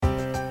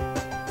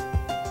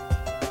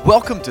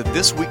Welcome to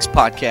this week's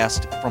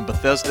podcast from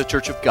Bethesda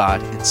Church of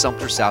God in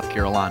Sumter, South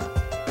Carolina.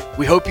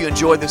 We hope you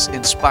enjoy this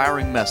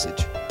inspiring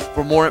message.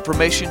 For more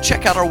information,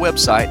 check out our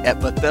website at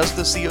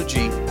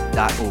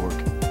BethesdaCog.org.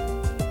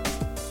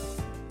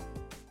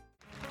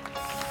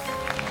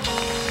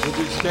 Would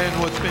you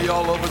stand with me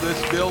all over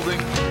this building?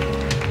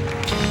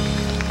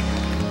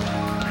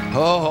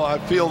 Oh, I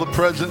feel the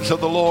presence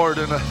of the Lord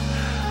in a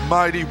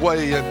mighty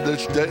way in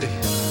this day.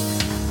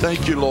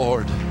 Thank you,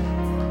 Lord.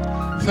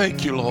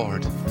 Thank you,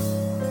 Lord.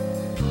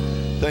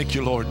 Thank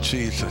you, Lord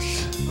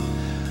Jesus.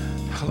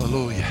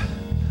 Hallelujah.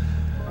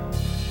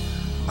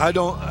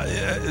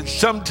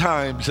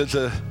 Sometimes as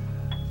a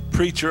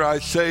preacher, I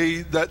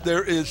say that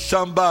there is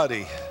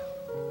somebody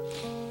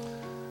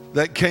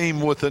that came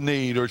with a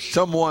need, or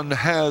someone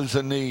has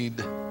a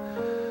need.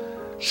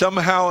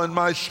 Somehow in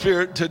my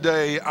spirit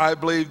today, I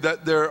believe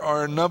that there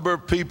are a number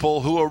of people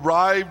who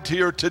arrived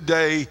here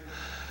today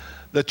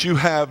that you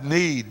have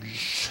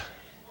needs.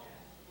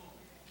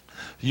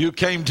 You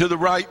came to the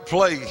right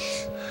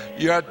place.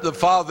 You're at the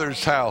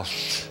Father's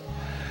house.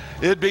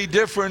 It'd be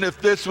different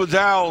if this was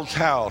Al's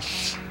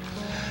house.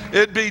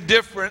 It'd be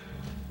different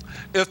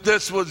if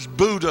this was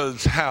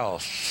Buddha's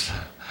house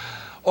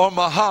or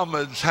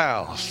Muhammad's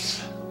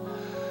house.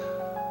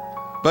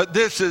 But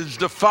this is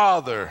the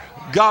Father,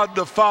 God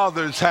the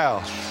Father's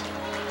house.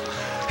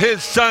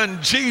 His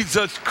Son,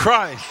 Jesus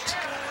Christ,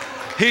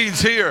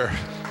 He's here.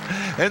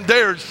 And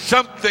there's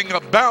something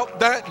about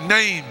that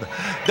name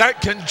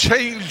that can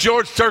change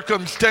your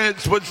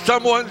circumstance. Would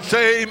someone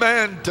say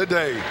amen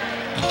today?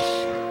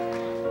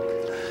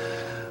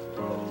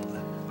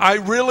 I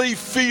really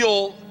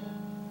feel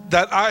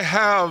that I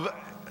have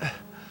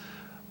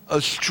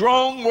a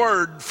strong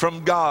word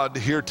from God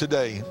here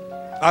today.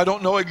 I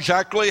don't know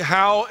exactly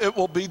how it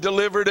will be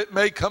delivered. It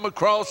may come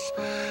across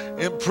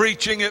in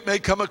preaching. It may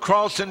come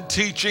across in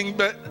teaching.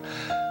 But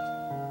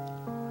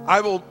I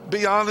will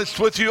be honest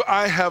with you,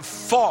 I have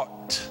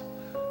fought.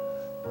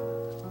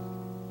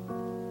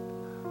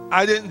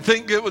 I didn't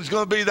think it was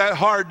going to be that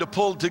hard to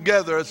pull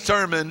together a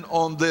sermon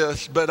on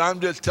this, but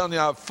I'm just telling you,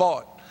 I've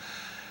fought.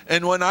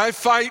 And when I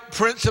fight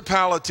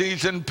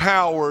principalities and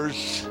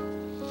powers,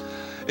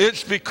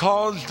 it's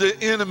because the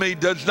enemy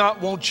does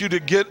not want you to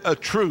get a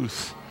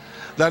truth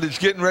that is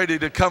getting ready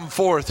to come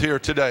forth here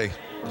today.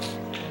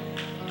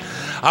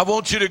 I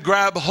want you to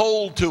grab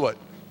hold to it.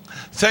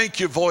 Thank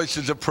you,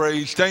 Voices of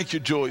Praise. Thank you,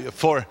 Julia,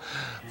 for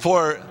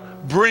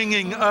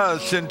bringing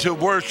us into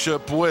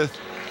worship with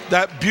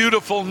that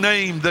beautiful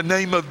name, the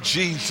name of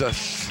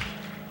Jesus.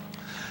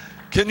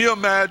 Can you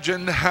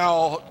imagine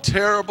how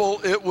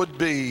terrible it would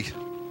be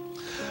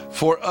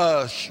for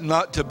us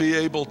not to be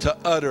able to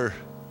utter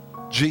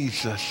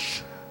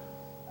Jesus?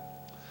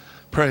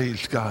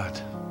 Praise God.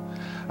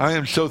 I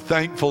am so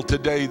thankful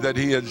today that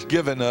He has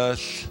given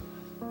us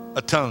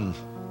a tongue.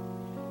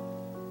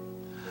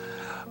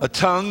 A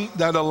tongue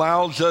that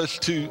allows us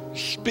to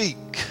speak.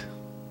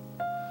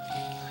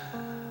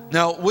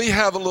 Now, we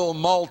have a little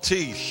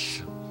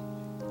Maltese,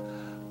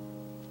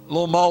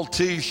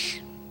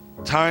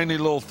 tiny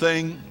little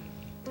thing.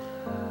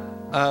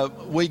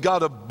 We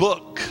got a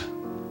book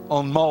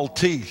on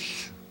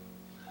Maltese.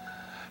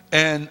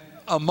 And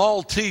a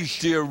Maltese,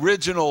 the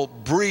original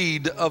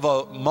breed of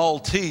a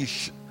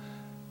Maltese,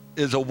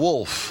 is a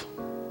wolf.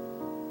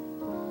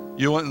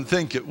 You wouldn't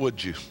think it,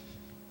 would you?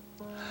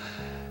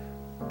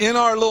 In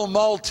our little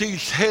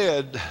Maltese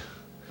head,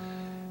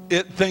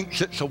 it thinks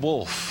it's a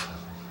wolf.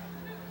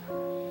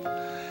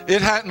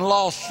 It hadn't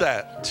lost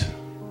that.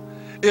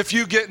 If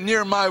you get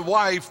near my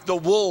wife, the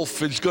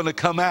wolf is going to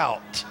come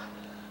out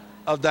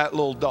of that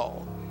little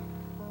dog.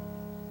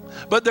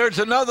 But there's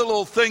another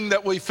little thing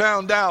that we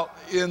found out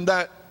in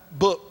that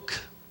book.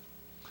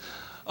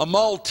 A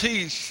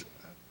Maltese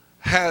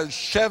has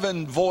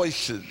 7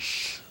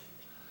 voices.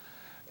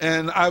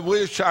 And I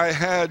wish I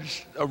had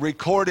a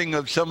recording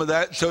of some of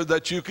that so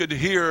that you could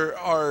hear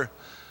our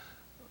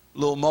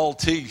little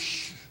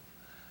Maltese.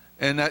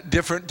 And at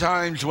different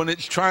times when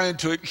it's trying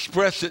to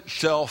express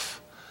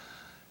itself,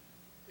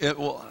 it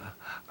will.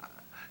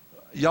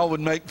 Y'all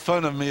would make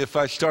fun of me if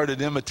I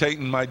started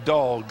imitating my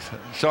dog.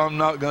 So I'm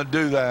not going to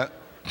do that.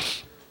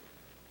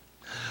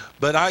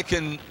 But I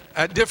can,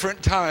 at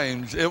different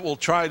times, it will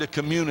try to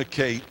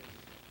communicate.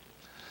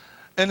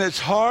 And as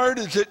hard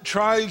as it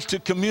tries to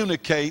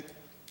communicate,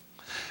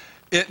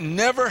 it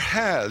never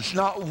has,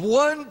 not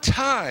one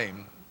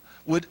time,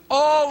 with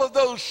all of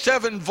those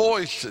 7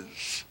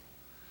 voices,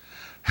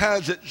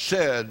 has it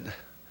said,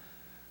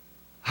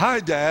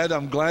 "Hi, Dad,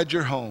 I'm glad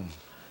you're home."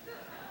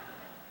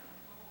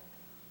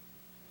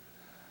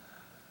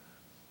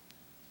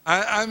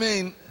 I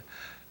mean,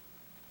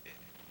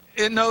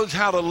 it knows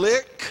how to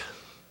lick.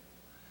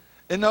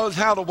 It knows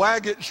how to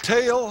wag its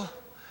tail.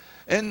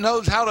 It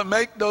knows how to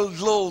make those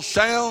little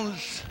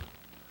sounds,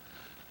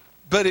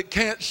 but it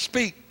can't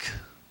speak.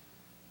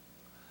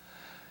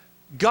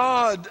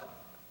 God,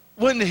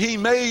 when He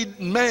made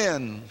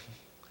man,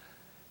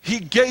 He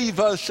gave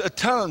us a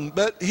tongue,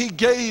 but He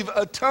gave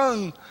a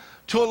tongue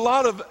to a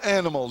lot of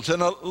animals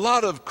and a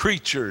lot of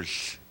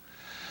creatures.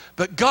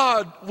 But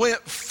God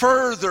went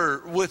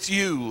further with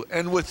you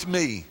and with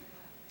me.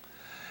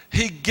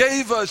 He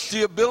gave us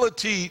the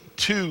ability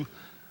to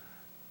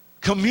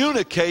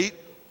communicate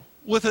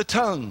with a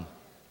tongue.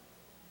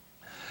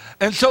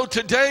 And so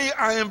today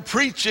I am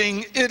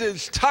preaching, it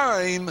is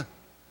time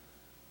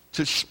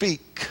to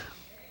speak.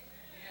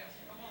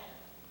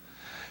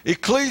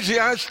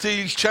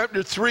 Ecclesiastes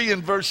chapter 3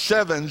 and verse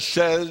 7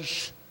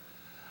 says,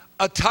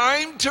 a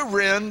time to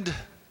rend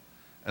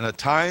and a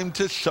time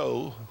to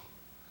sow,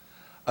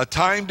 a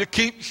time to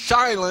keep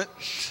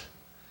silence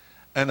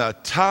and a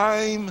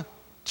time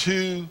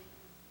to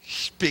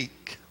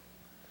speak.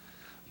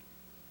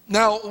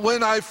 Now,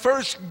 when I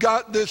first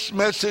got this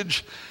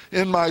message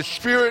in my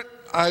spirit,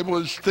 I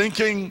was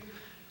thinking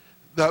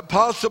that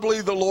possibly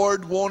the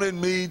Lord wanted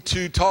me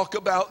to talk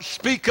about,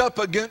 speak up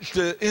against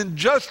the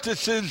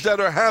injustices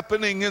that are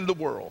happening in the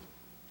world.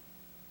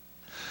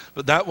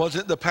 But that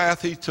wasn't the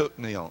path He took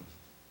me on.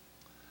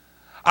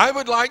 I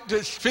would like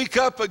to speak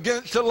up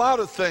against a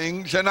lot of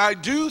things, and I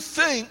do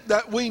think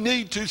that we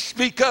need to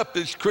speak up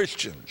as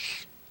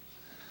Christians.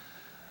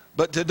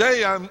 But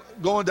today I'm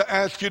going to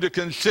ask you to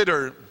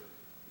consider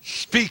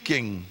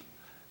speaking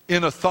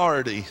in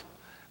authority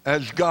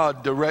as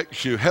God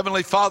directs you.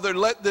 Heavenly Father,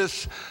 let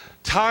this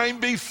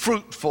time be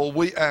fruitful,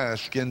 we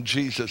ask in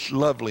Jesus'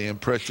 lovely and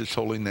precious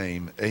holy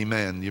name.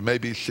 Amen. You may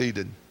be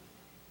seated.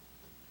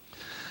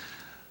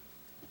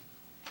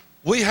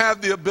 We have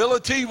the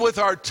ability with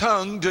our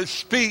tongue to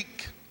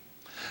speak.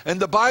 And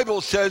the Bible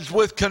says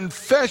with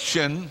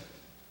confession,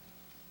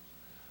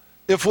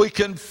 if we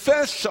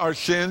confess our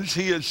sins,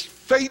 He is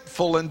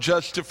faithful and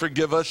just to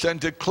forgive us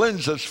and to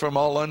cleanse us from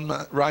all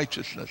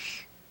unrighteousness.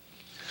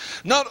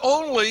 Not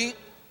only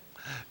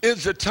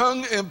is the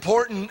tongue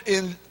important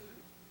in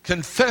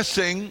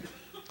confessing,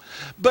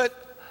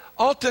 but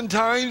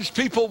oftentimes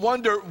people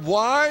wonder,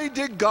 why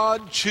did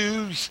God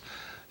choose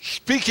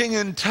speaking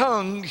in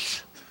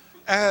tongues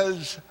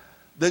as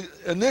the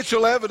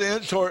initial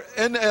evidence or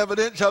in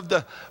evidence of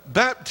the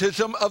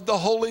baptism of the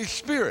Holy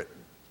Spirit?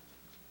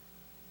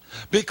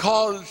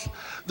 Because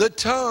the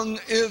tongue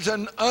is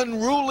an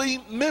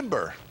unruly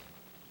member.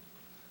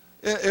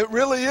 It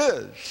really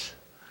is.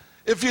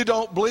 If you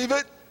don't believe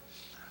it,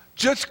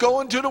 just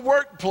go into the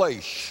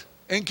workplace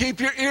and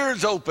keep your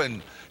ears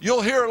open.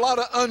 You'll hear a lot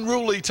of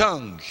unruly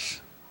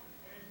tongues.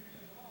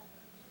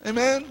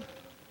 Amen?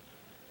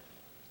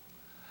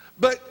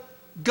 But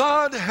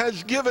God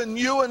has given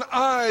you and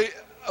I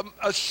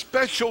a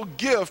special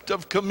gift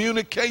of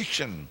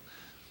communication.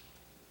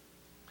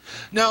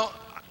 Now,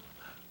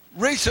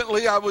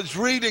 recently I was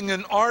reading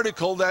an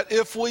article that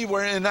if we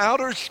were in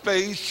outer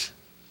space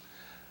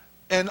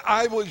and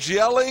I was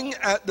yelling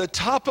at the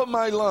top of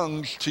my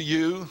lungs to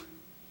you,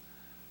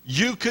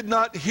 you could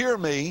not hear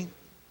me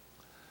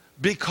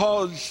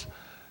because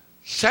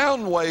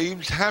sound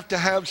waves have to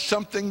have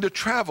something to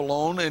travel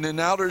on, and in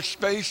outer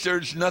space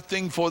there's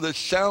nothing for the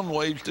sound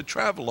waves to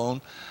travel on.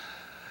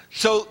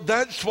 So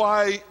that's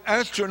why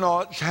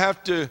astronauts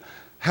have to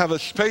have a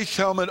space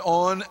helmet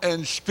on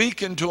and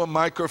speak into a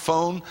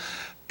microphone,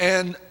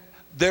 and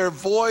their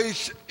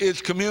voice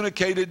is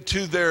communicated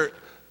to their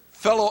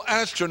fellow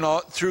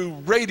astronaut through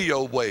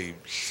radio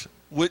waves,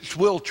 which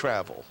will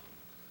travel.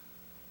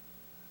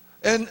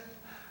 And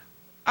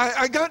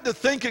I got to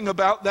thinking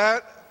about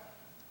that,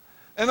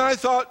 and I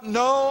thought,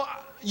 no,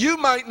 you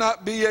might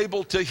not be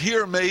able to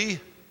hear me,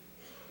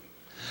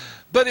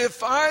 but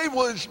if I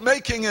was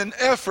making an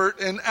effort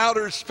in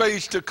outer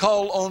space to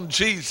call on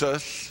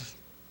Jesus,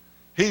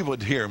 He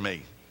would hear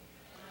me.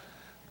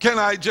 Can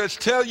I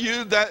just tell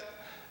you that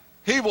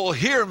He will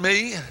hear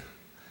me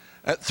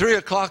at 3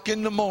 o'clock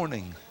in the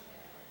morning.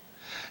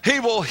 He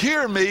will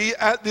hear me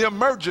at the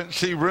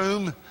emergency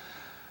room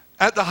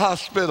at the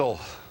hospital.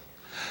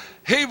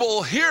 He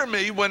will hear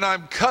me when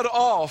I'm cut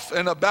off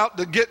and about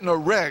to get in a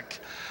wreck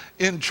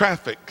in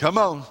traffic. Come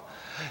on.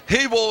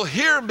 He will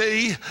hear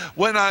me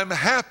when I'm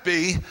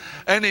happy,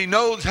 and He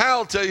knows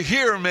how to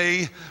hear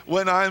me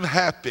when I'm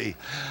happy.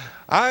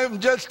 I'm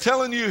just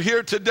telling you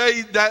here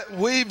today that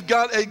we've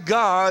got a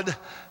God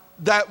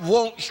that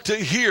wants to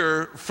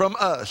hear from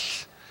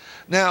us.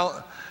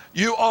 Now,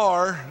 you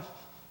are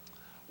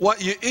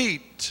what you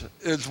eat,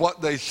 is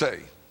what they say.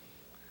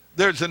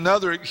 There's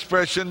another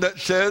expression that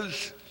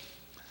says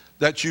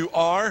that you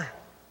are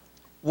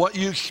what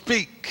you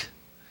speak.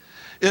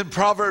 In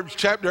Proverbs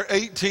chapter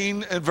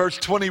 18 and verse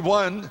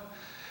 21,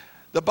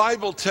 the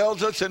Bible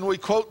tells us, and we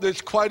quote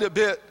this quite a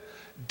bit,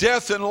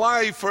 death and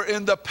life are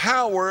in the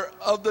power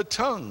of the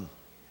tongue.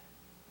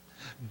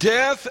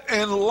 Death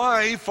and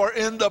life are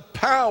in the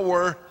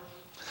power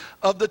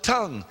of the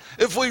tongue.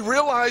 If we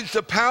realize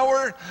the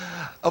power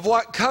of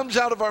what comes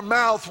out of our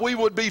mouth, we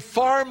would be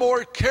far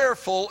more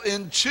careful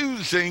in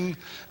choosing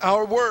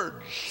our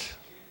words.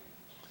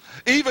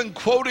 Even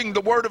quoting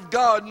the Word of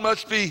God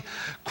must be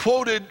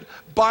quoted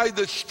by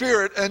the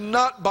Spirit and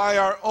not by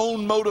our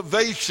own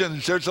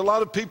motivations. There's a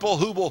lot of people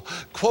who will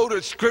quote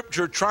a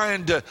scripture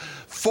trying to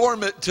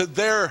form it to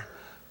their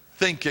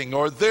thinking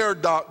or their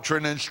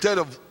doctrine instead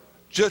of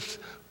just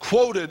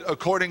quoted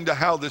according to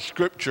how the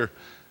scripture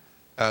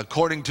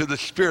according to the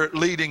Spirit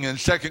leading. In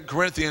 2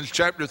 Corinthians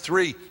chapter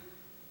 3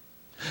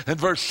 and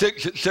verse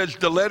 6, it says,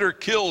 the letter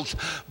kills,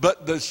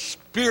 but the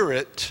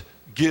Spirit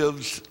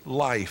gives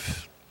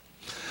life.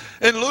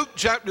 In Luke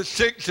chapter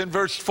 6 and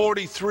verse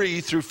 43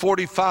 through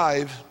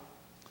 45,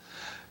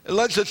 it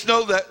lets us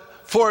know that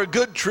for a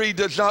good tree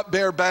does not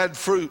bear bad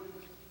fruit,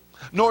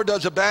 nor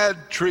does a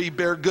bad tree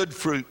bear good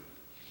fruit.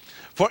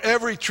 For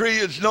every tree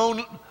is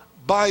known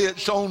by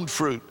its own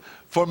fruit.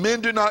 For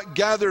men do not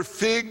gather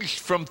figs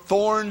from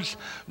thorns,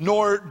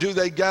 nor do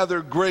they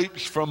gather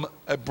grapes from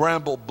a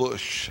bramble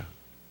bush.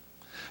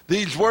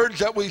 These words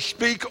that we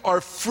speak are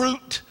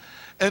fruit,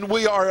 and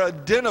we are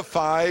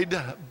identified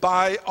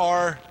by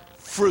our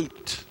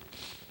fruit.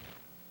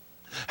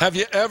 Have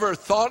you ever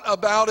thought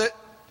about it?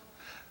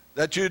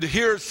 That you'd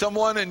hear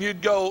someone and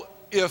you'd go,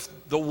 if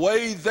the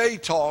way they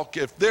talk,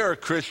 if they're a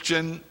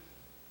Christian,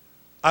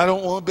 I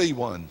don't want to be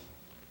one.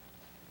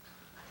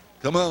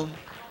 Come on.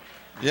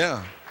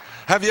 Yeah.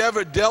 Have you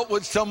ever dealt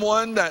with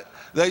someone that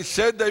they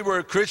said they were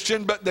a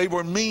Christian, but they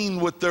were mean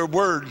with their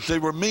words. They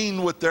were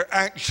mean with their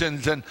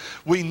actions, and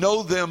we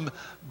know them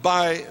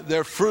by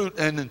their fruit.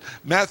 And in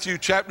Matthew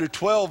chapter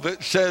 12,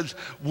 it says,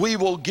 we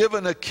will give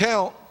an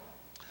account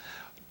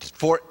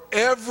for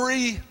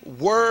every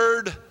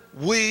word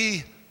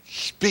we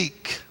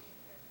speak.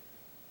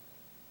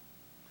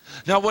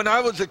 Now, when I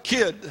was a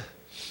kid,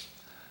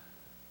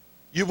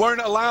 you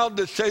weren't allowed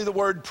to say the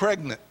word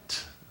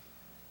pregnant.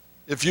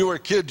 If you were a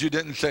kid, you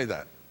didn't say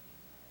that.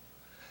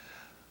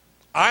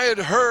 I had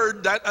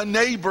heard that a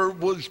neighbor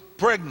was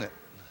pregnant.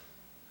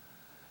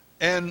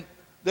 And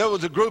there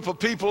was a group of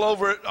people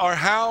over at our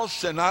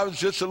house, and I was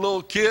just a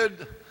little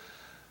kid.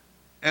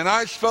 And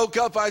I spoke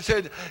up. I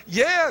said,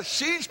 yeah,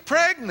 she's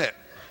pregnant.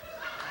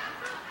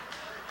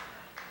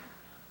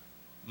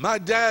 My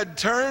dad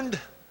turned,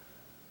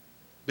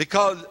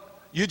 because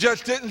you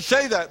just didn't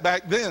say that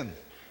back then.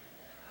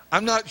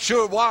 I'm not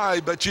sure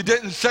why, but you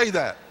didn't say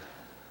that.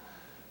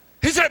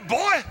 He said,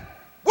 boy,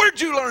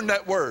 where'd you learn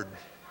that word?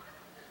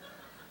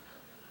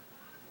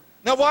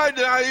 Now, why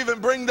did I even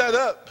bring that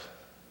up?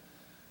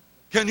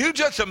 Can you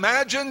just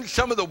imagine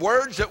some of the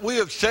words that we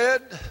have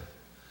said?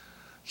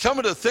 Some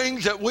of the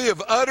things that we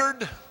have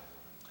uttered?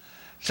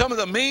 Some of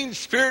the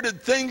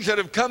mean-spirited things that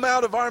have come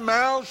out of our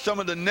mouths? Some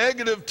of the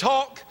negative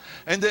talk?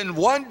 And then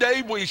one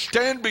day we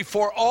stand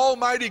before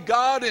Almighty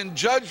God in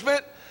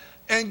judgment,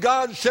 and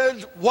God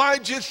says,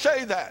 why'd you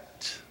say that?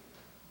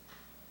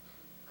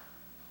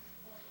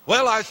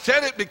 Well, I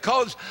said it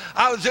because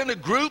I was in a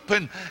group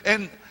and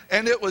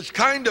it was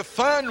kind of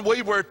fun.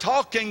 We were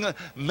talking,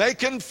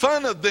 making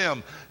fun of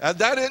them.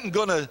 That isn't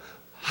going to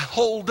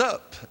hold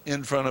up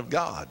in front of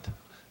God.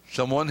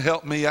 Someone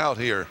help me out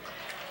here.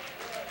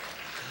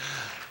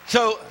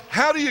 So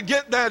how do you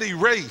get that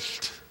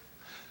erased?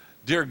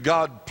 Dear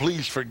God,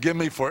 please forgive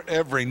me for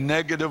every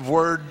negative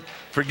word.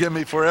 Forgive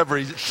me for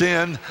every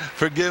sin.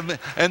 Forgive me.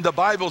 And the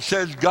Bible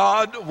says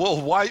God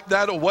will wipe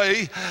that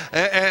away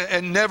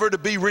and never to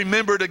be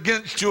remembered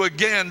against you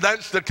again.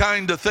 That's the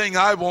kind of thing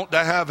I want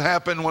to have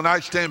happen when I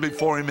stand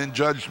before him in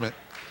judgment.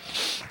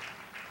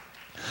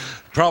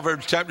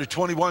 Proverbs chapter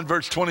 21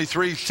 verse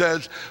 23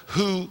 says,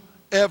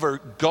 whoever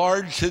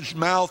guards his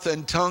mouth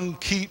and tongue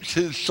keeps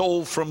his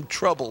soul from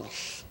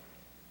troubles.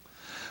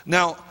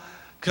 Now,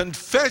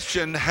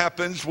 confession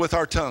happens with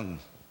our tongue.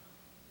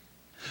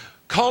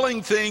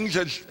 Calling things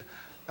that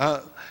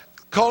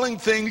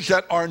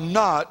are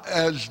not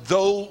as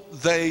though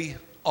they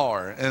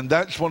are. And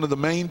that's one of the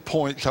main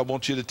points I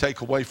want you to take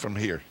away from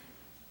here.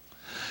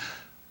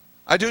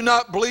 I do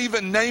not believe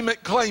in name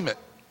it, claim it.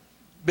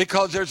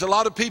 Because there's a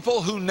lot of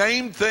people who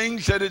name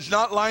things that is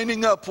not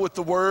lining up with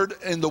the word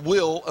and the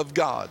will of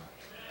God.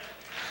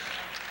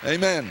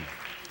 Amen.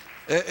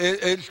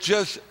 It's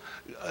just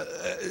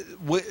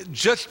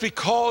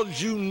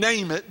because you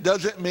name it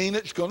doesn't mean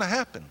it's going to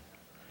happen.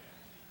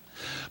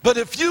 But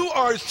if you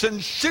are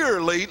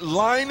sincerely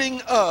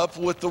lining up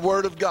with the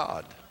Word of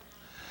God,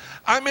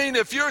 I mean,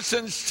 if you're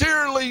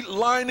sincerely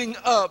lining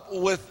up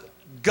with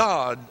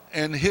God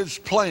and His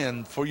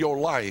plan for your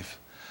life,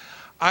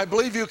 I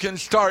believe you can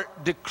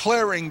start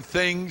declaring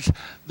things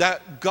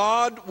that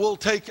God will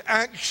take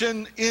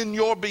action in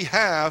your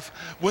behalf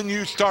when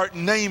you start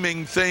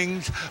naming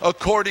things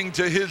according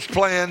to His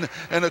plan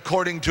and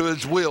according to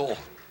His will.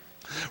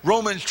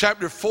 Romans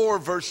chapter 4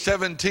 verse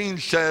 17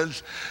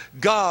 says,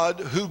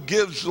 God who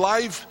gives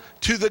life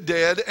to the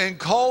dead and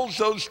calls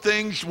those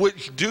things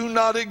which do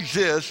not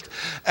exist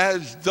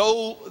as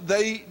though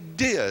they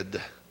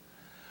did.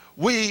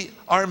 We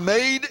are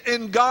made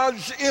in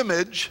God's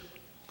image.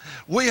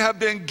 We have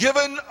been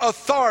given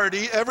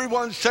authority.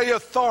 Everyone say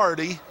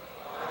authority.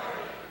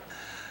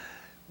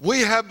 We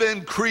have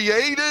been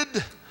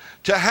created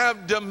to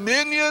have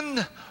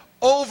dominion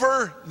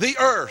over the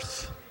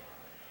earth.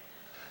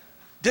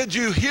 Did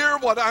you hear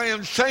what I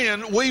am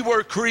saying? We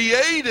were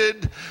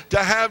created to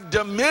have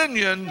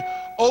dominion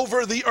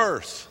over the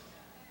earth.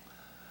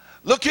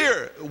 Look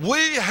here,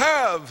 we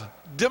have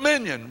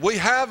dominion. We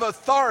have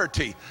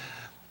authority.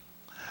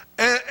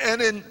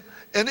 And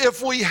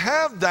if we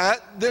have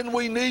that, then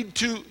we need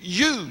to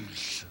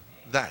use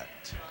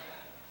that.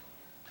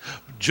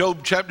 Job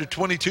chapter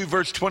 22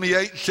 verse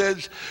 28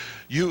 says,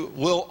 you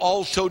will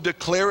also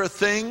declare a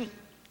thing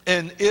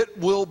and it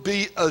will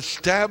be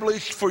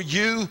established for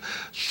you,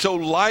 so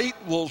light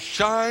will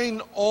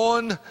shine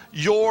on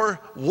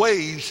your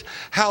ways.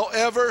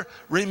 However,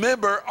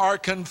 remember, our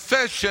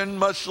confession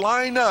must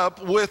line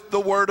up with the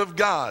Word of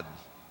God.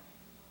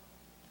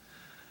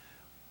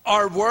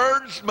 Our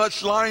words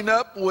must line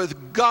up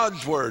with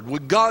God's Word,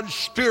 with God's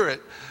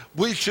Spirit.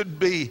 We should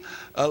be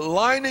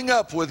lining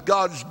up with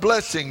God's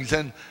blessings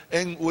and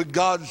with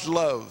God's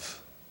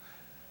love.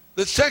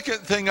 The second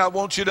thing I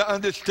want you to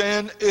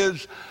understand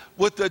is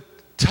with the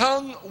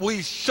tongue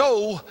we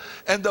sow,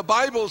 and the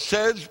Bible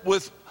says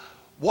with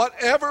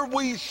whatever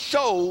we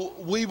sow,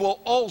 we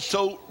will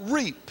also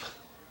reap.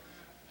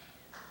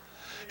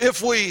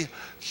 If we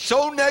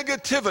sow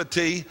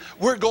negativity,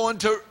 we're going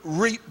to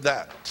reap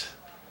that.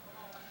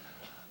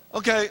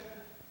 Okay,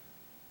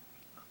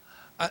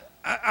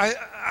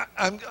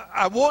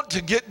 I want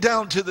to get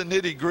down to the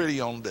nitty-gritty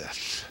on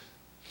this.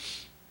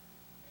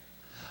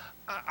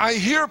 I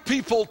hear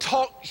people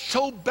talk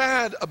so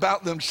bad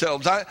about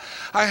themselves. I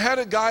had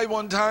a guy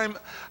one time,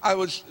 I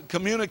was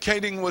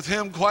communicating with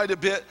him quite a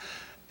bit,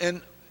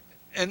 and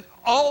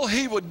all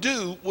he would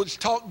do was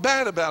talk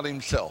bad about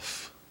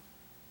himself.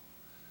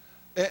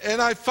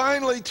 And I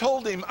finally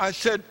told him, I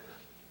said,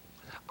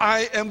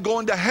 I am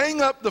going to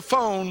hang up the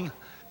phone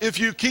if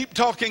you keep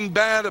talking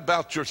bad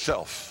about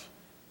yourself.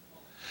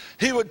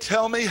 He would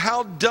tell me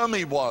how dumb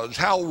he was,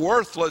 how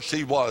worthless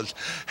he was,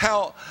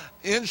 how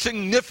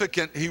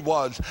insignificant he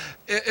was.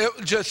 It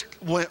just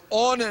went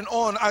on and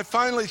on. I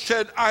finally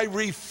said, I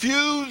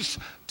refuse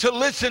to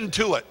listen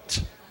to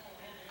it.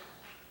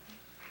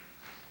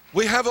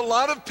 We have a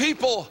lot of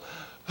people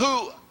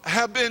who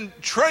have been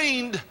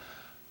trained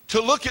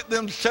to look at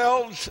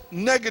themselves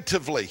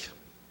negatively.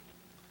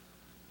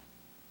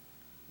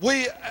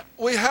 We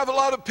have a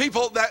lot of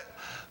people that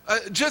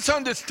just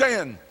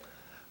understand,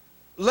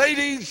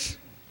 ladies,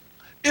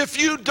 if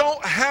you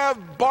don't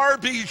have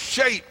Barbie's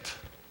shape,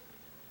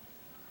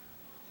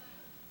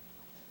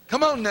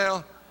 come on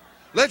now,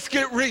 let's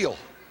get real.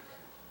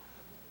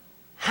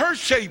 Her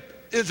shape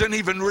isn't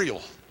even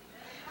real.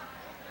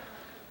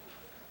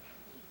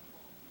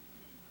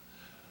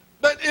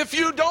 But if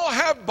you don't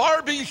have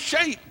Barbie's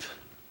shape,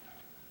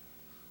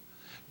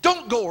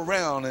 don't go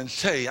around and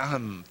say,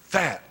 I'm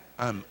fat,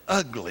 I'm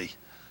ugly,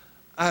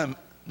 I'm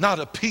not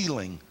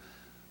appealing.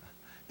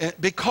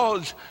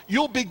 Because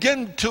you'll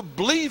begin to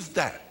believe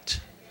that.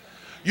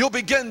 You'll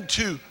begin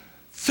to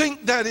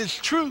think that is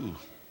true.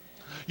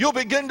 You'll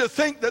begin to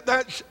think that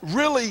that's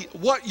really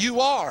what you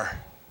are.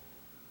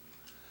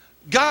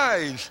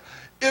 Guys,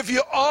 if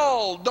you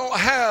all don't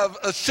have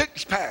a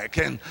six-pack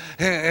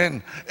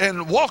and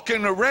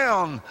walking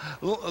around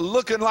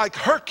looking like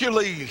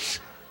Hercules,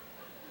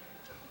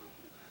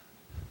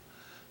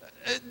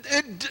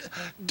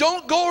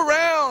 don't go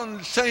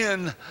around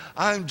saying,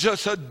 I'm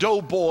just a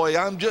doughboy,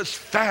 I'm just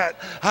fat,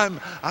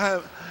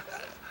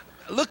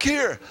 look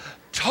here,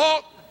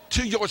 talk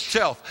to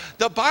yourself.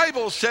 The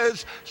Bible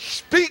says,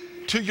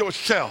 speak to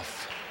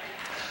yourself.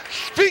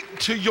 Speak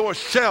to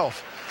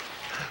yourself.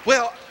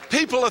 Well,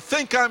 people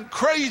think I'm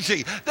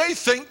crazy. They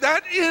think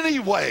that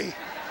anyway.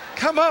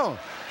 Come on.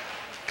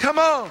 Come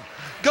on.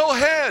 Go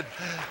ahead.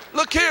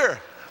 Look here.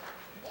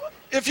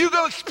 If you're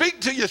going to speak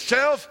to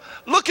yourself,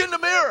 look in the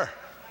mirror.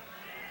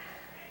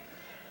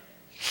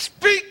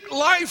 Speak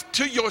life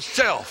to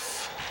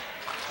yourself.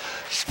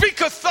 Speak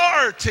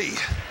authority.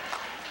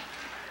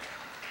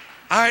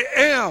 I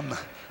am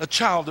a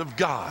child of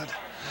God.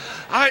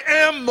 I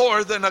am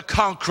more than a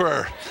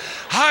conqueror.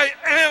 I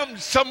am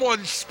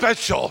someone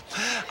special.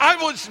 I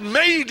was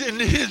made in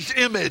His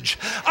image.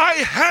 I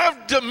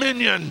have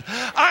dominion.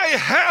 I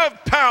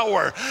have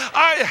power.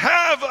 I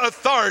have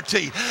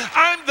authority.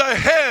 I'm the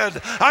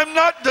head. I'm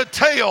not the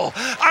tail.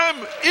 I'm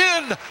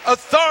in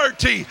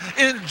authority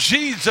in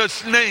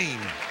Jesus' name.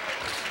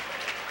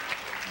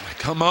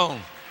 Come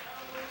on.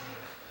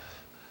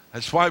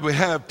 That's why we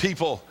have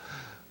people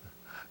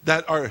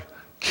that are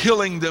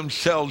killing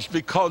themselves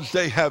because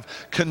they have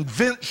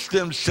convinced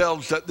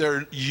themselves that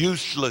they're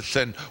useless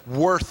and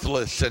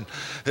worthless, and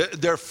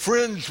their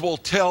friends will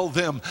tell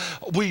them,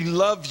 we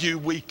love you,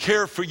 we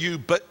care for you,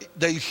 but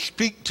they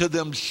speak to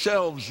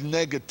themselves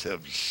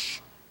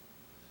negatives.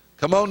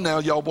 Come on now,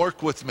 y'all,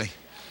 work with me.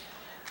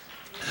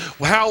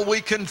 How we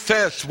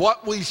confess,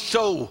 what we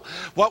sow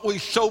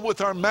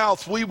with our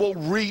mouth, we will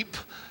reap.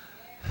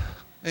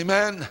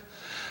 Amen.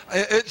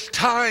 It's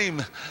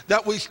time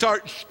that we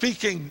start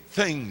speaking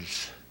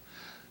things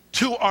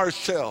to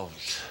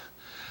ourselves.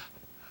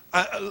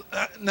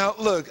 Now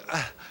look,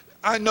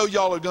 I know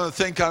y'all are going to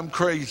think I'm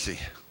crazy,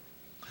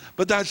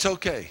 but that's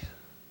okay.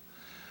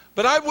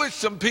 But I wish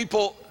some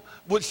people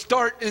would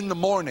start in the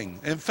morning.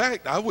 In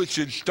fact, I wish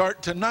you'd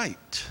start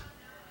tonight.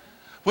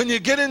 When you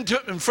get in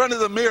front of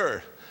the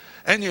mirror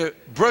and you're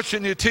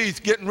brushing your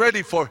teeth, getting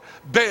ready for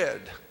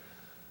bed,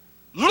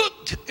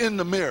 look in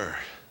the mirror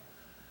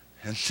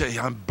and say,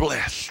 I'm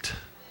blessed.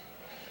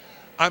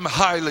 I'm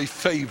highly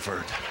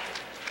favored.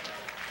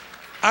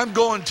 I'm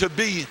going to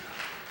be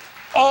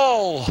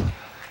all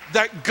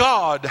that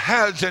God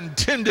has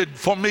intended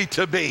for me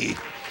to be.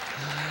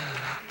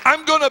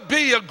 I'm going to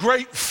be a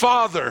great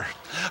father.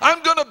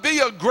 I'm going to be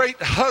a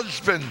great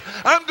husband.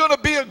 I'm going to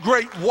be a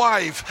great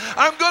wife.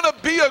 I'm going to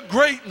be a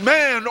great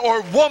man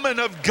or woman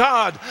of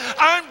God.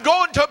 I'm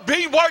going to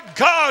be what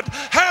God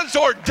has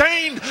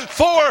ordained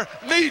for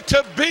me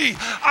to be.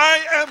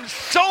 I am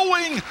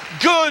sowing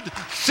good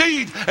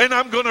seed and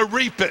I'm going to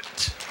reap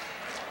it.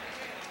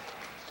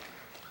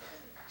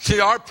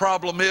 See, our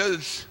problem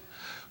is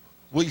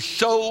we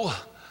sow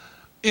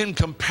in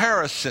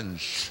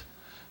comparisons.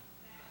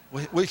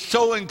 We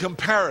sow in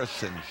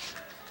comparisons.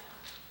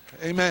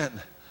 Amen.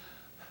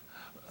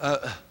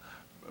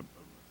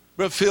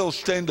 Brother Phil,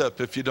 stand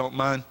up if you don't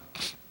mind.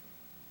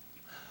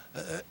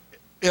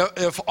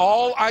 If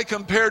all I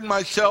compared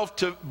myself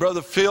to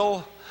Brother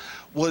Phil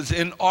was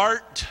in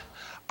art,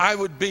 I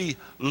would be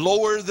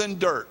lower than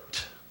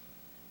dirt.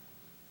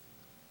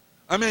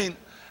 I mean,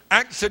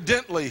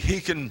 accidentally he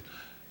can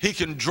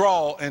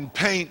draw and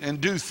paint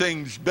and do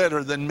things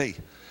better than me.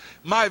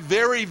 My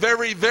very,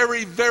 very,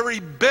 very, very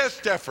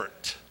best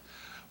effort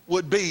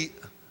would be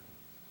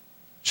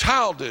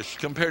childish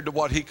compared to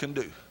what he can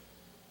do.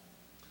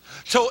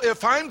 So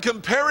if I'm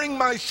comparing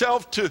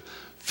myself to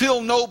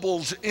Phil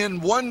Nobles in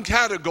one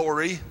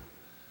category,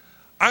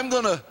 I'm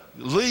going to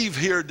leave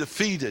here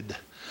defeated.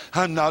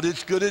 I'm not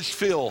as good as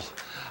Phil.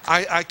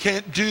 I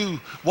can't do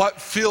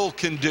what Phil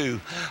can do.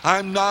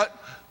 I'm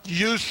not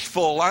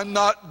useful. I'm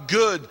not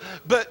good.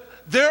 But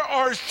there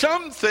are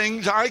some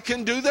things I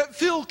can do that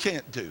Phil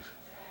can't do.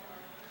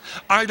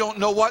 I don't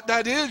know what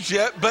that is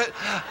yet, but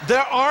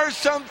there are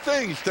some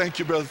things. Thank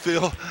you, Brother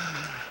Phil.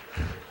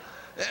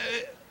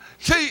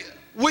 See,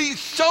 we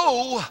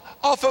sow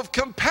off of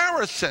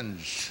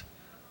comparisons.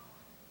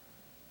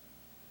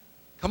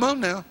 Come on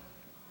now.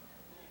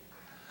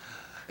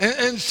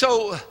 And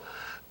so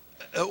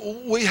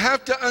we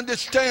have to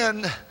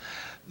understand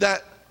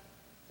that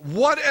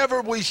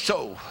whatever we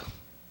sow,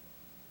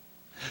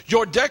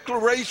 your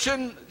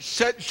declaration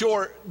sets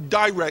your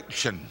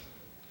direction.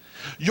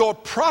 Your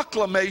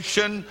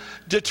proclamation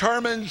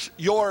determines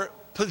your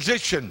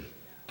position.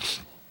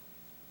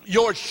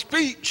 Your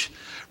speech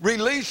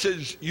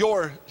releases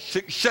your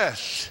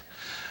success.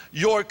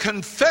 Your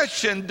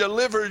confession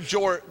delivers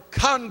your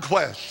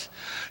conquest.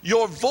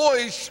 Your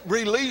voice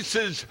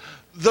releases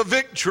the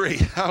victory.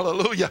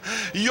 Hallelujah.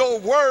 Your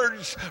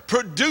words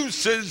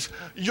produces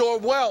your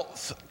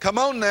wealth. Come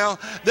on now.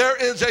 There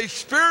is a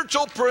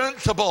spiritual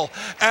principle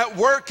at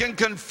work in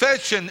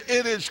confession.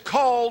 It is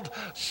called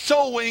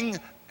sowing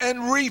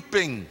and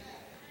reaping.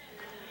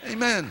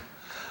 Amen.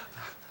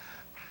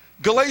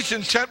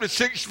 Galatians chapter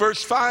 6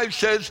 verse 5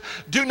 says,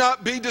 do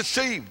not be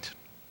deceived.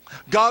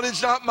 God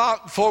is not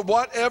mocked, for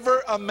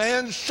whatever a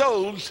man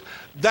sows,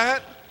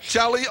 that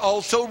shall he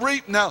also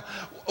reap. Now,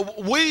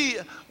 we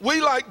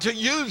like to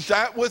use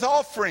that with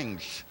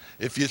offerings.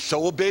 If you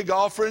sow a big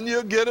offering,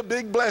 you'll get a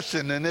big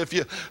blessing. And if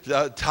you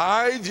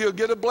tithe, you'll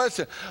get a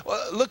blessing.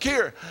 Look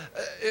here,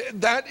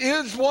 that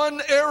is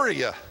one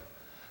area.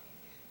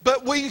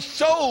 But we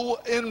sow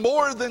in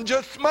more than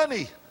just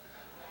money.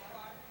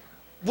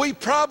 We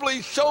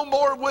probably sow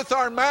more with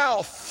our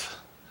mouth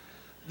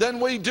than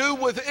we do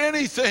with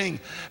anything.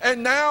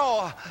 And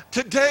now,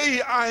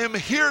 today, I am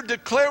here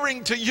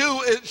declaring to you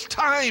it's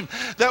time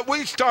that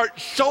we start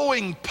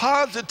sowing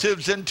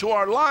positives into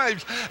our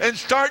lives and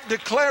start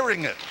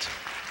declaring it.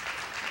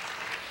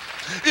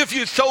 If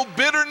you sow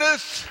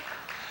bitterness,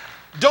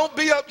 don't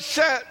be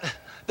upset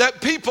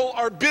that people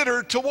are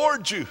bitter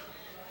towards you.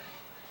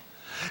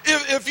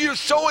 If you're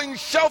sowing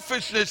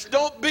selfishness,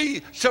 don't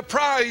be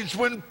surprised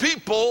when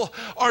people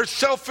are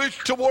selfish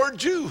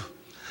towards you.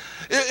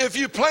 If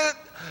you plant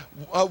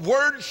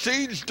word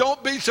seeds,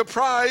 don't be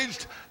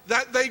surprised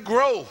that they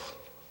grow.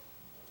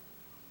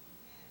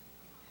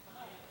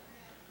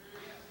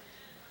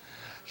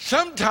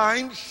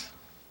 Sometimes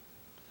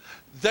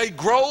they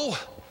grow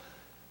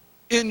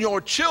in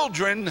your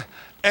children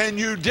and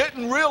you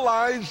didn't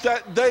realize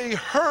that they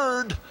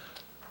heard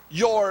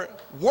your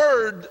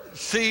word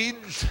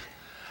seeds,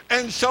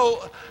 and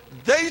so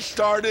they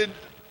started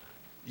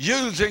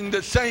using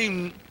the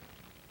same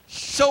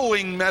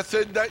sowing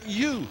method that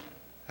you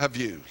have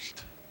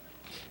used.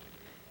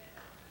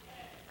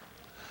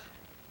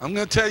 I'm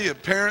going to tell you,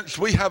 parents,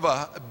 we have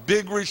a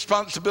big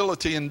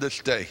responsibility in this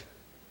day.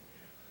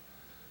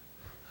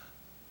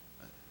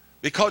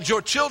 Because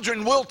your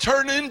children will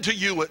turn into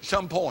you at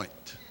some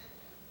point.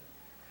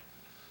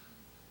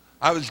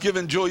 I was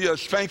giving Julia a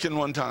spanking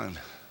one time.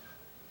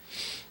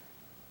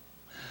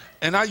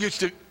 And I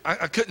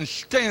couldn't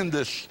stand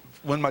this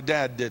when my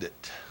dad did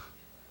it.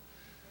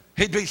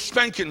 He'd be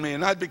spanking me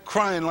and I'd be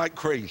crying like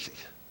crazy.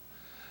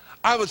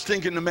 I was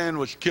thinking the man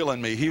was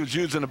killing me. He was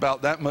using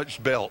about that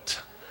much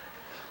belt.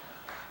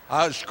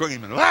 I was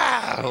screaming,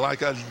 "Ah!"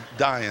 like I was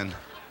dying.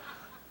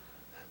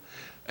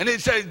 And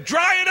he'd say,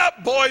 "Dry it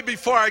up, boy,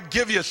 before I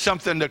give you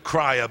something to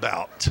cry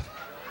about."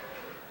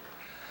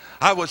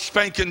 I was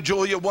spanking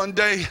Julia one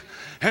day,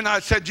 And I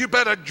said, you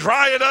better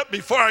dry it up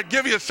before I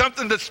give you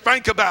something to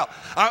spank about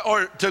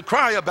or to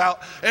cry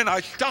about. And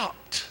I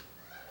stopped.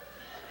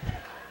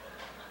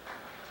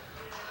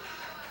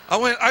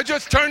 I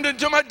just turned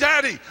into my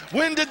daddy.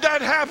 When did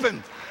that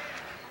happen?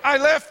 I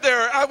left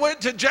there. I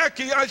went to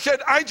Jackie. I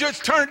said, I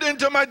just turned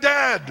into my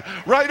dad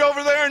right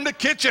over there in the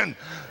kitchen.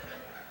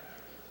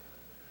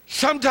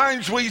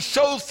 Sometimes we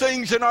sow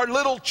things and our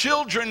little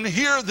children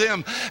hear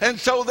them, and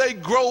so they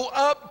grow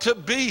up to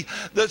be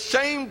the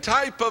same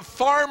type of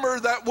farmer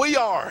that we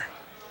are.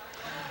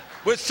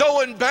 We're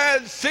sowing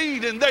bad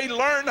seed and they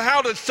learn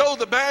how to sow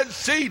the bad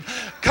seed.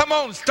 Come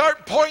on,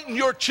 start pointing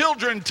your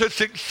children to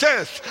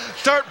success.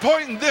 Start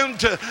pointing them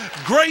to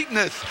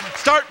greatness.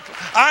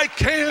 I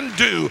can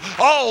do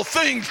all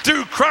things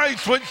through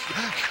Christ which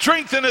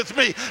strengtheneth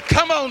me.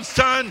 Come on,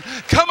 son.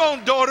 Come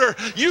on, daughter.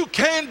 You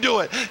can do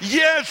it.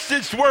 Yes,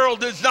 this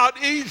world is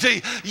not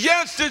easy.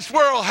 Yes, this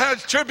world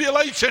has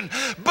tribulation,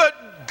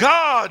 but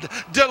God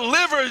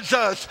delivers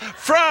us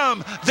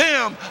from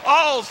them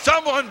all.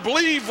 Someone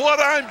believe what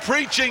I'm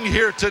preaching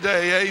here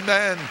today.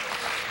 Amen.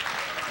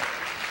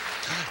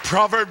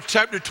 Proverbs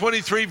chapter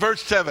 23,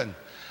 verse 7.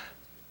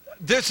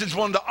 This is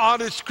one of the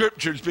oddest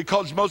scriptures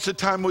because most of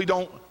the time we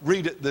don't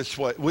read it this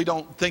way. We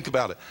don't think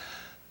about it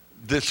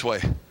this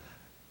way.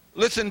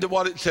 Listen to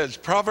what it says.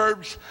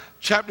 Proverbs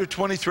chapter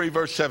 23,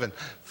 verse 7.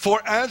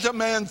 For as a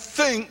man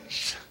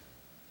thinks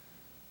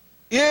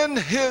in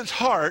his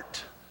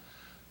heart,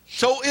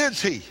 so is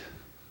he.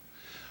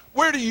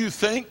 Where do you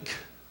think?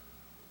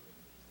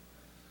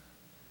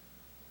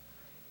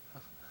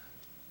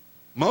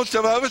 Most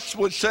of us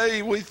would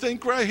say we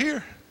think right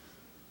here.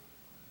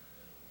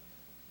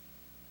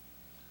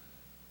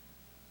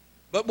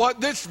 But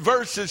what this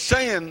verse is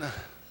saying,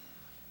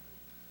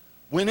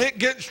 when it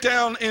gets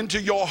down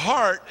into your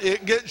heart,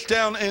 it gets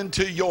down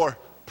into your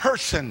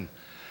person,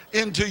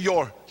 into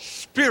your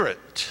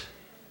spirit.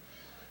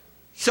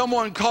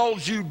 Someone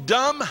calls you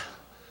dumb,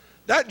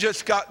 that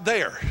just got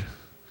there.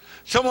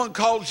 Someone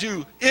calls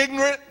you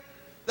ignorant,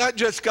 that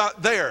just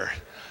got there.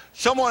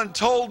 Someone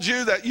told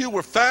you that you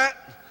were fat,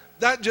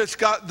 that just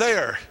got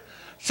there.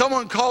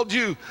 Someone called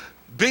you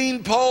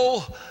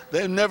beanpole,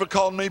 they've never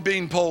called me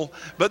beanpole,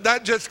 but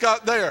that just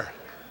got there.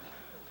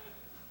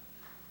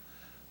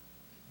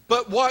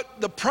 But what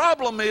the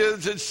problem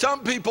is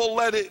some people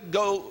let it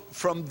go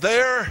from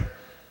there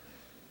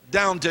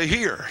down to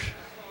here.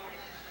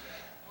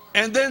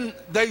 And then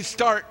they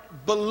start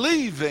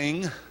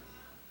believing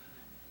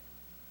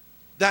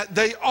that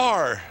they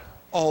are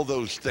all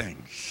those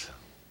things.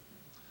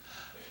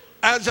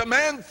 As a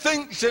man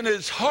thinks in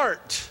his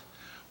heart,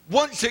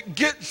 once it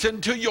gets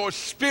into your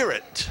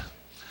spirit,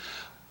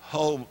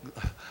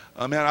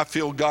 I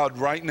feel God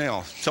right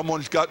now.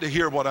 Someone's got to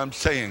hear what I'm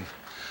saying.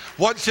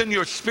 What's in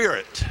your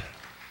spirit?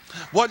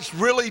 What's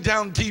really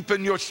down deep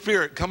in your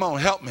spirit? Come on,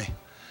 help me.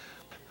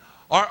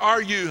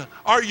 Are you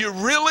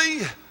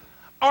really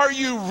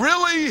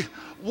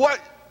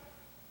what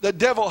the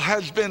devil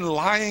has been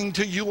lying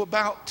to you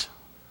about?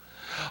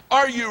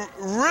 Are you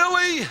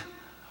really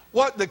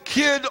what the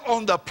kid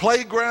on the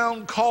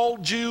playground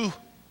called you?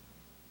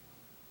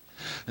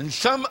 And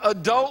some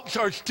adults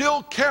are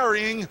still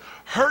carrying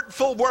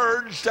hurtful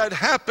words that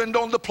happened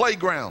on the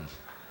playground.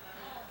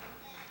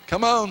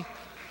 Come on.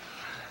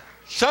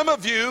 Some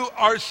of you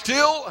are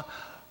still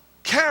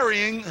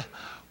carrying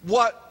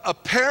what a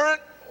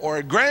parent or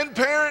a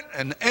grandparent,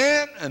 an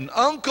aunt, an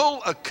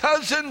uncle, a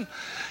cousin,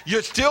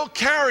 you're still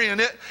carrying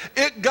it.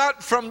 It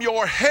got from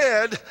your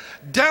head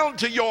down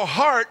to your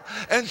heart,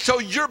 and so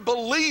you're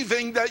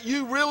believing that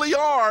you really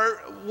are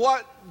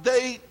what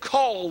they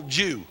called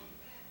you.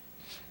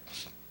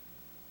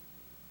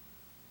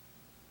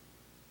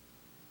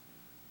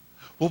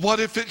 Well, what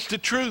if it's the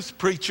truth,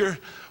 preacher?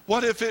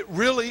 What if it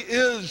really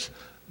is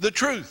the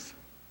truth?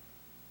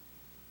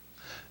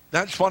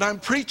 That's what I'm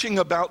preaching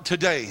about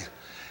today.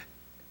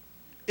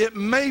 It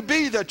may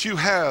be that you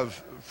have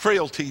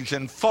frailties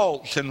and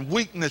faults and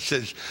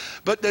weaknesses,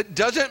 but that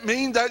doesn't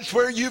mean that's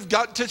where you've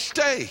got to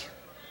stay.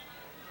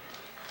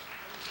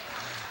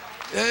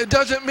 It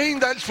doesn't mean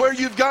that's where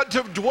you've got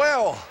to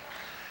dwell.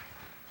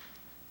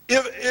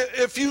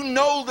 If you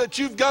know that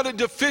you've got a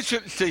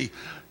deficiency,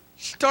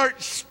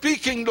 start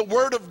speaking the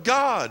word of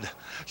God.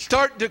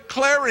 Start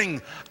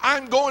declaring,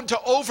 I'm going to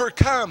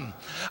overcome.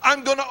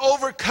 I'm going to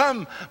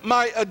overcome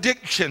my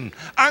addiction.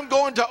 I'm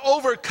going to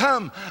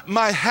overcome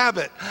my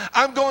habit.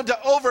 I'm going to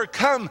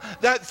overcome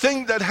that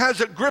thing that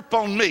has a grip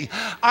on me.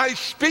 I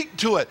speak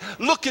to it.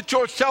 Look at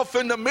yourself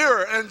in the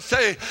mirror and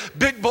say,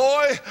 big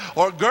boy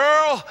or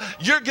girl,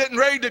 you're getting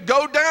ready to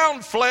go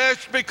down,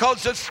 flesh,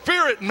 because the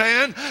spirit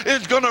man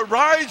is going to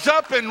rise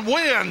up and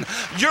win.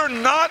 You're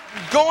not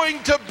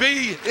going to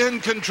be in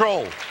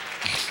control.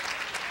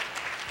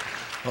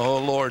 Oh,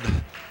 Lord,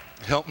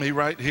 help me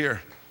right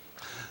here.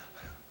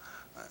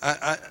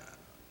 I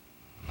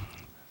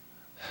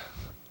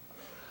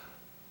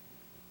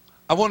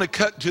want to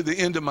cut to the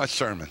end of my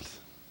sermon.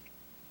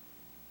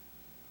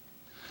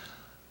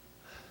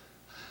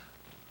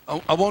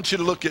 I want you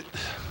to look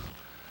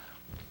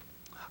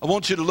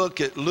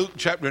at Luke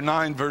chapter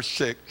 9, verse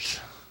 6.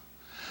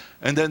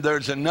 And then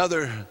there's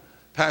another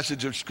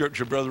passage of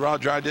Scripture. Brother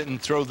Roger, I didn't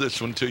throw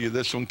this one to you.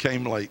 This one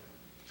came late.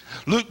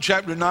 Luke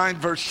chapter 9,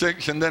 verse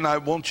 6, and then I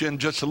want you in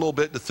just a little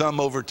bit to thumb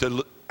over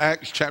to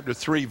Acts chapter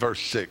 3,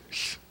 verse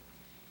 6.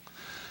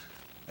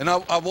 And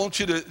I want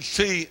you to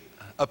see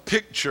a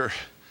picture.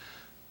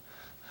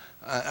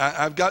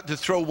 I've got to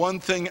throw one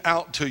thing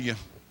out to you.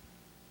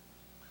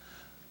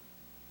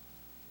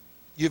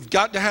 You've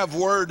got to have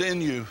word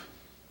in you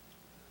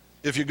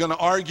if you're going to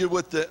argue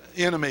with the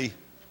enemy.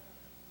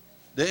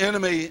 The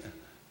enemy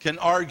can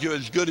argue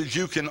as good as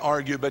you can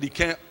argue, but he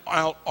can't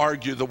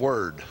out-argue the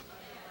word.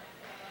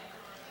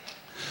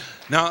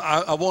 Now,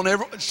 I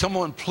want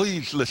someone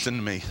please listen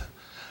to me.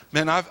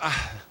 Man,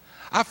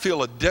 I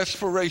feel a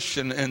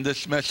desperation in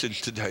this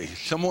message today.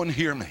 Someone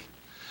hear me.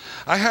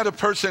 I had a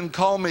person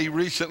call me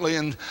recently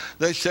and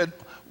they said,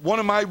 one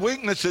of my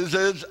weaknesses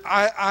is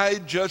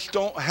I just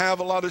don't have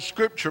a lot of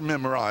Scripture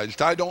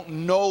memorized. I don't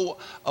know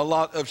a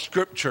lot of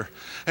Scripture.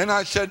 And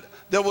I said,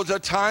 there was a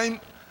time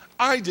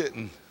I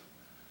didn't.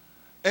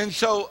 And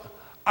so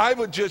I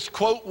would just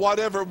quote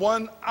whatever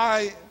one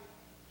I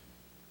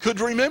could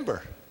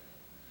remember.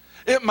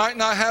 It might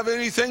not have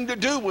anything to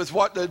do with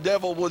what the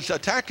devil was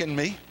attacking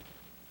me.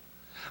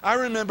 I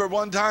remember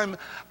one time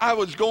I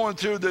was going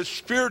through this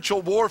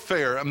spiritual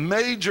warfare, a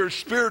major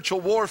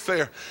spiritual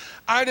warfare.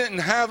 I didn't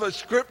have a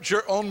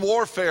scripture on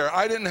warfare.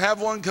 I didn't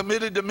have one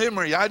committed to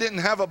memory. I didn't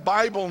have a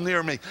Bible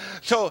near me.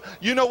 So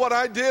you know what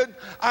I did?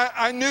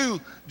 I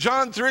knew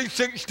John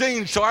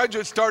 3:16, so I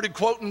just started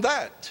quoting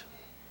that.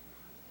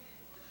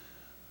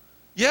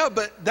 Yeah,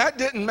 but that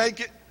didn't make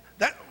it.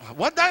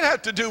 What that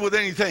have to do with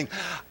anything?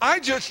 I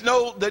just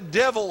know the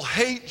devil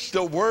hates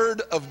the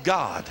word of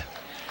God.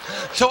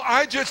 So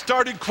I just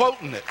started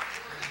quoting it.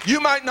 You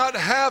might not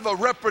have a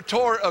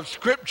repertoire of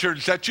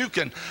scriptures that you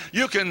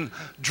can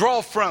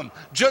draw from.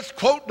 Just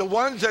quote the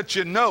ones that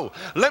you know.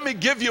 Let me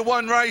give you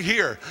one right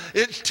here.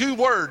 It's 2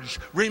 words.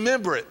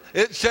 Remember it.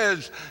 It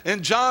says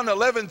in John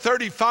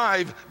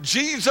 11:35,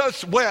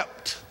 Jesus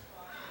wept.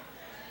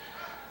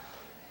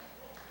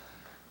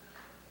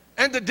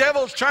 And the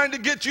devil's trying to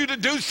get you to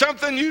do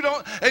something you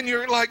don't, and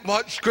you're like,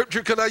 what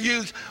scripture could I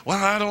use? Well,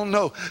 I don't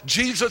know.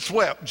 Jesus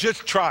wept.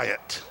 Just try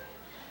it.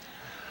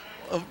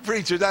 Oh,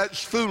 preacher,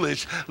 that's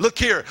foolish. Look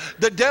here.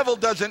 The devil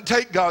doesn't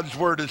take God's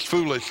word as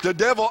foolish. The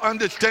devil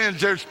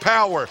understands there's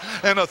power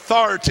and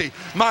authority.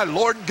 My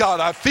Lord God,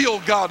 I feel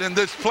God in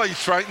this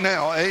place right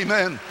now.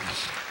 Amen.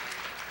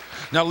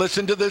 Now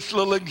listen to this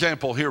little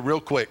example here real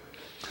quick.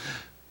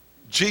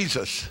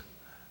 Jesus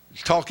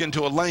is talking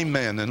to a lame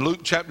man in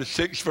Luke chapter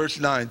 6, verse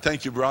 9.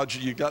 Thank you, Roger.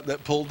 You got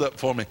that pulled up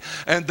for me.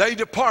 And they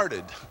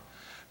departed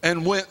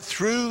and went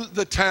through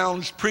the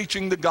towns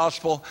preaching the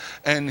gospel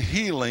and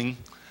healing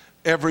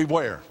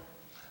everywhere.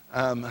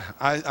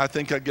 I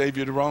think I gave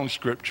you the wrong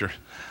scripture.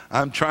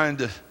 I'm trying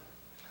to,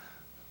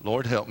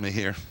 Lord help me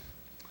here.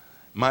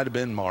 Might have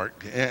been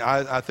Mark.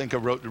 I think I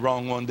wrote the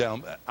wrong one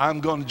down.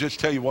 I'm going to just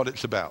tell you what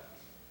it's about.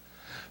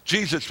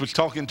 Jesus was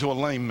talking to a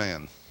lame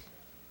man.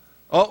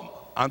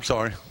 Oh, I'm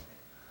sorry.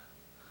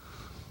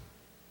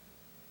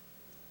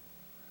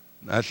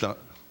 That's not.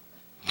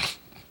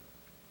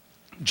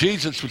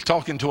 Jesus was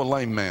talking to a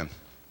lame man.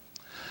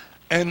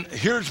 And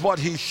here's what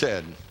he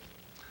said.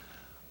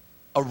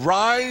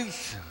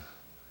 Arise,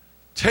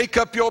 take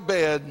up your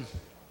bed,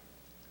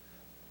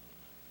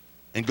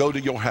 and go to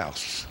your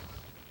house.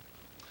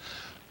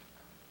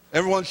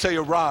 Everyone say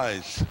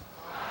arise.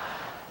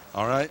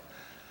 All right.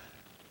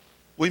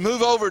 We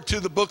move over to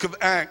the book of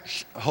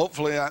Acts.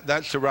 Hopefully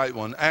that's the right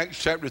one.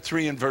 Acts chapter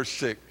 3 and verse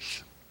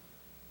 6.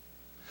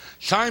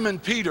 Simon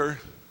Peter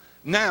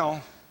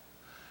now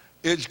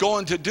is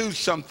going to do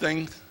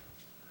something.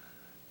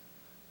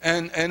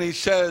 And he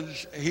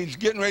says he's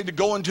getting ready to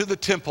go into the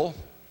temple.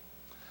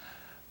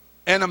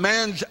 And a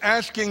man's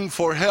asking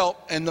for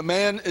help, and the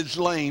man is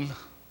lame.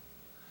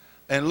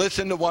 And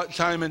listen to what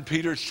Simon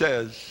Peter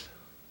says.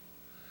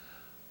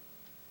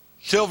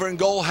 Silver and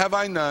gold have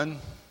I none,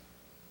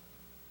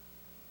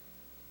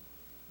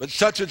 but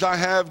such as I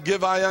have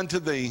give I unto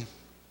thee.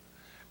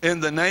 In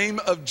the name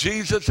of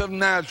Jesus of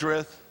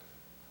Nazareth,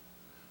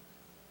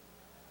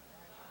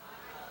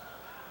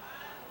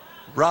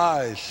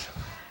 rise.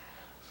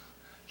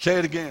 Say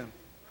it again.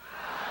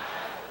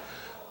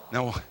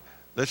 Now,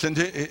 listen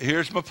to,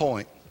 here's my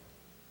point.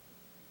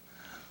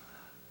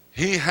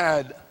 He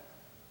had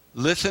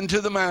listened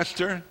to the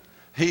master.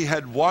 He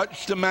had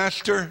watched the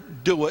master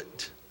do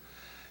it.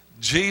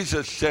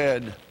 Jesus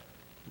said,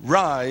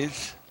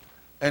 rise,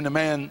 and the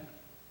man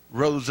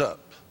rose up.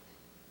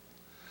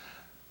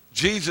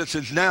 Jesus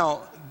is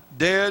now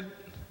dead,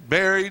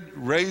 buried,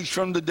 raised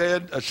from the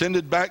dead,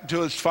 ascended back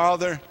to his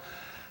Father.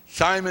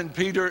 Simon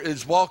Peter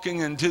is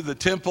walking into the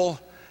temple,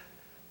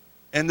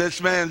 and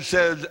this man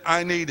says,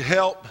 I need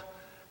help.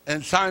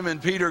 And Simon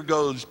Peter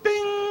goes,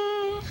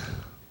 bing!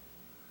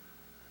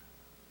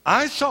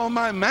 I saw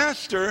my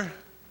master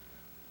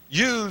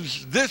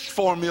use this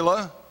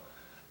formula.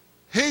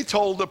 He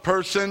told the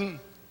person,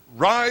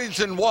 rise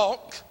and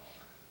walk.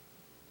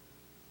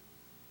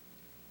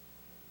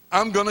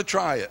 I'm going to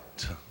try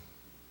it.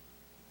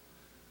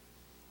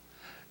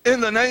 In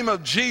the name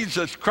of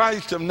Jesus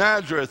Christ of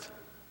Nazareth,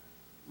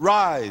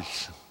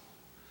 rise.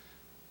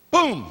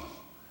 Boom!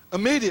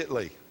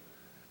 Immediately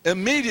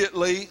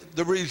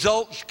the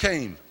results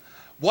came.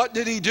 What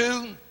did he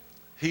do?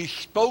 He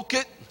spoke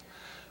it,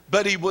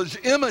 but he was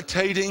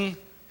imitating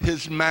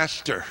his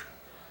master.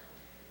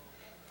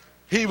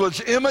 He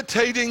was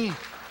imitating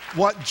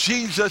what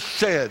Jesus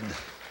said.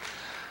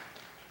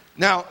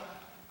 Now,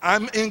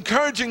 I'm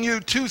encouraging you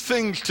two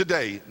things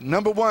today.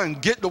 Number one,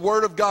 get the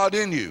Word of God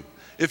in you.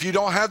 If you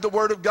don't have the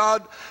Word of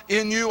God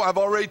in you, I've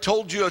already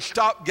told you a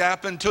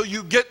stopgap until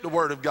you get the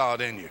Word of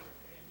God in you.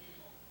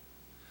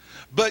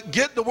 But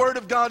get the Word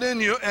of God in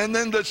you. And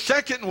then the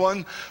second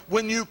one,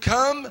 when you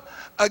come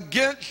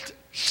against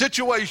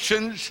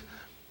situations,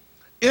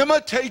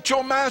 imitate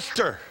your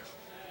master.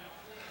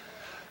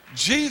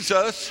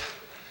 Jesus,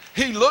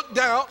 he looked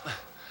out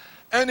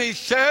and he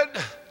said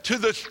to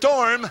the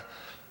storm,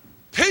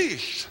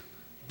 peace,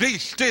 be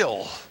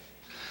still.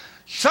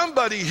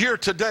 Somebody here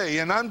today,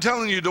 and I'm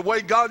telling you the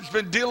way God's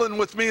been dealing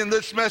with me in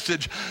this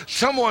message,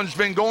 someone's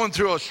been going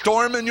through a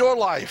storm in your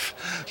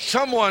life.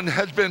 Someone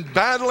has been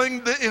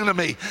battling the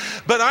enemy.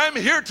 But I'm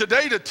here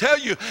today to tell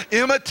you,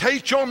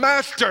 imitate your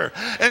master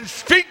and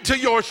speak to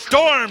your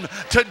storm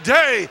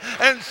today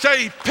and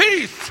say,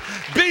 peace,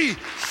 be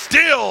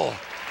still.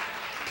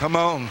 Come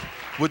on,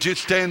 would you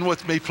stand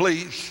with me,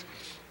 please?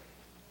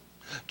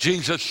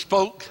 Jesus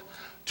spoke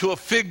to a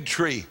fig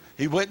tree.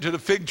 He went to the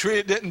fig tree,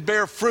 it didn't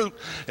bear fruit.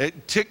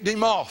 It ticked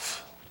him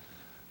off.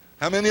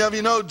 How many of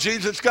you know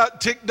Jesus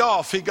got ticked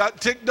off? He got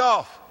ticked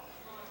off.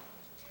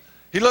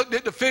 He looked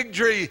at the fig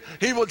tree.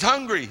 He was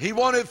hungry. He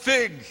wanted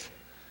figs.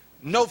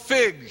 No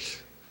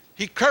figs.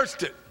 He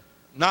cursed it.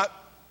 Not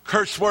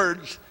curse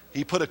words.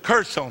 He put a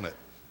curse on it.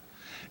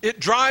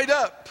 It dried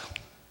up.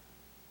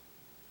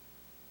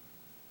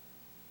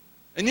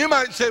 And you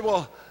might say,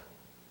 well,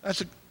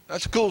 that's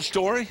a cool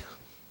story.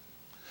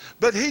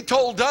 But he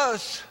told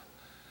us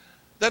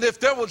that if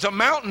there was a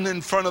mountain in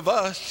front of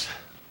us,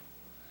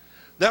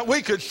 that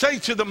we could say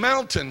to the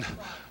mountain,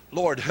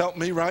 Lord, help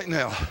me right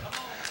now.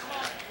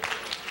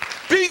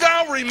 Be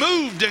thou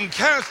removed and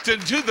cast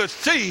into the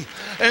sea,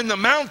 and the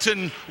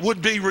mountain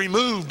would be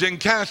removed and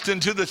cast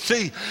into the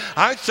sea.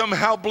 I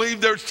somehow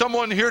believe there's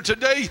someone here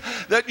today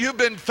that you've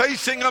been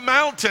facing a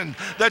mountain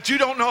that you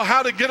don't know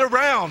how to get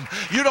around.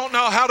 You don't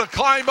know how to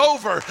climb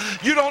over.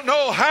 You don't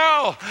know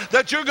how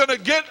that you're going to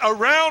get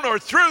around or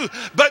through,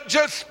 but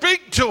just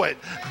speak to it.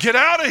 Get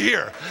out of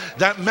here.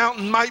 That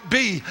mountain might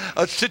be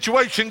a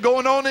situation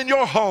going on in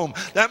your home.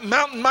 That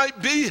mountain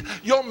might be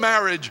your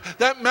marriage.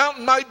 That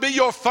mountain might be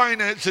your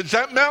finances.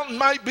 That mountain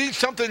might be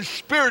something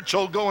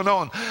spiritual going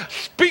on.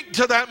 Speak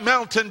to that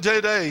mountain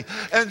today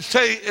and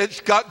say,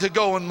 it's got to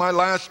go. And my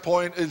last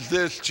point is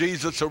this: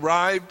 Jesus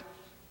arrived.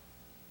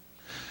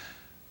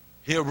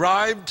 He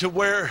arrived to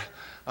where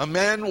a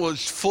man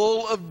was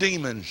full of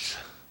demons.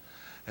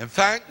 In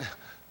fact,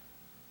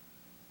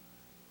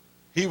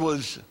 he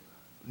was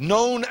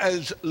known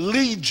as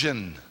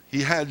Legion.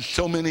 He had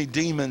so many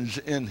demons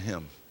in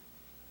him.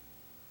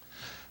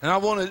 And I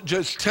want to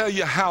just tell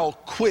you how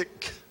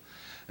quick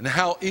and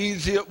how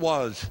easy it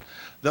was.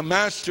 The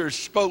master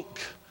spoke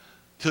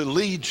to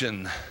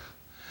Legion.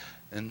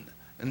 And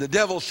the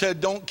devil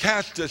said, don't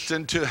cast us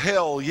into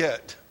hell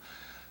yet.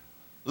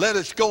 Let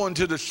us go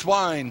into the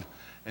swine.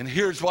 And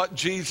here's what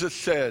Jesus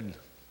said.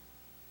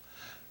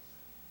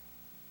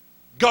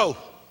 Go.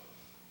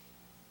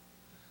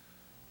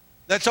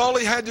 That's all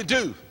he had to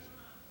do.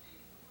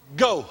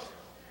 Go.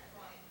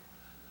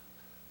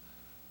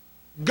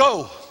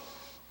 Go.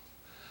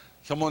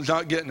 Someone's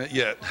not getting it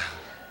yet.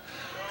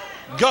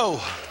 Go.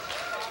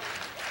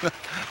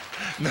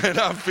 Man,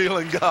 I'm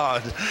feeling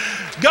God.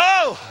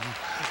 Go.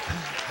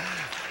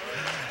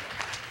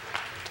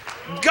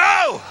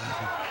 Go.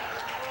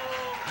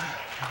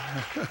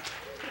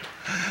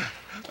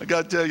 I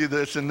got to tell you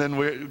this, and then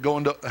we're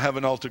going to have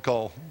an altar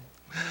call.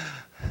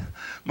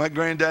 My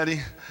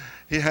granddaddy,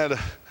 he had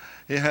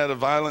a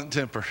violent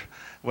temper.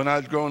 When I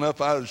was growing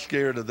up, I was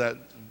scared of that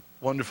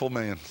wonderful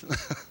man.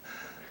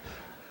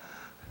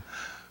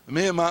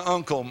 Me and my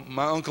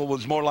uncle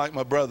was more like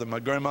my brother. My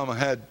grandmama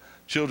had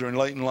children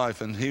late in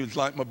life, and he was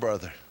like my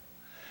brother.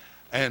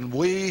 And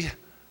we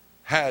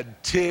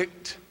had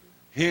ticked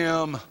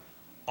him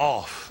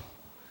off.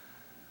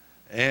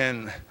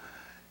 And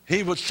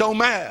he was so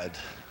mad.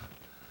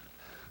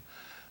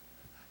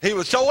 He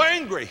was so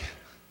angry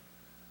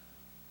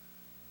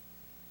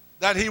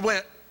that he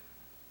went,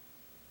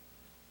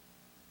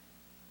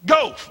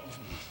 go.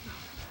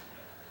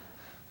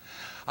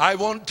 I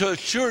want to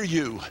assure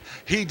you,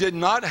 he did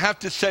not have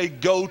to say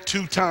go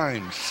 2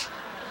 times.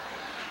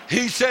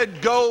 He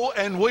said go,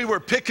 and we were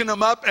picking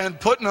them up and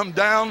putting them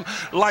down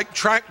like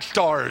track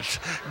stars,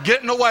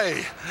 getting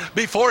away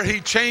before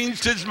he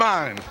changed his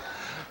mind.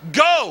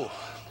 Go.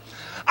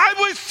 I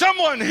wish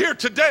someone here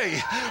today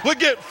would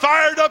get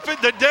fired up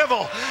at the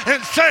devil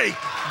and say,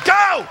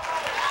 go.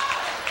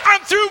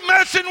 I'm through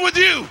messing with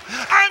you.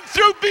 I'm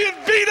through being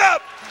beat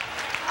up.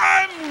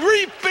 I'm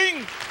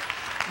reaping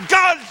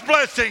God's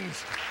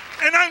blessings.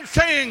 And I'm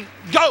saying,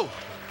 go.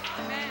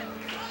 Amen.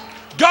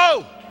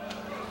 Go!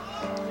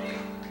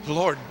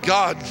 Lord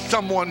God,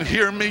 someone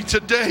hear me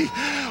today.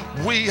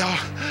 We're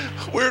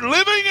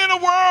living in a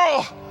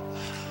world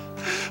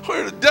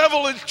where the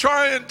devil is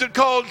trying to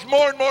cause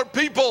more and more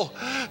people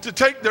to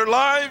take their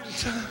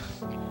lives.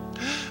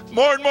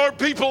 More and more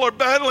people are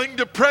battling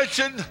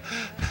depression.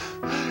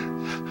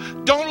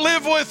 Don't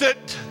live with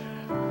it.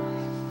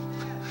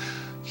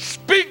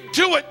 Speak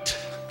to it.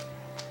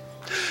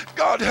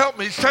 God, help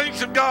me.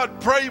 Saints of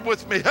God, pray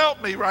with me.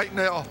 Help me right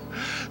now.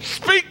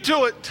 Speak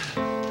to it.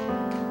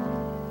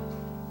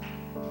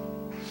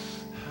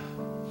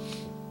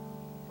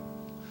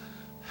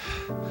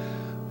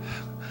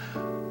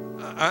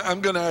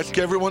 I'm going to ask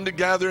everyone to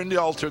gather in the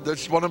altar.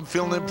 That's what I'm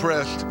feeling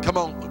impressed. Come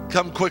on,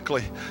 come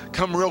quickly.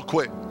 Come real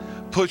quick.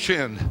 Push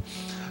in.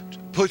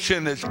 Push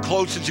in as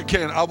close as you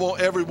can. I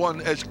want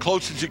everyone as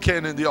close as you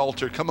can in the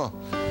altar. Come on.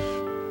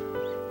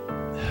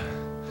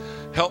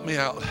 Help me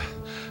out.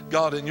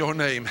 God, in your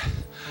name,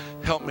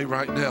 help me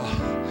right now.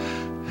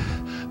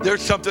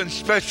 There's something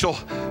special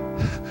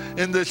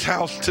in this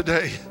house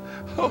today.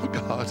 Oh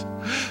God,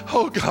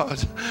 oh God,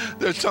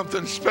 there's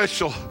something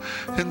special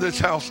in this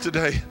house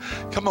today.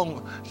 Come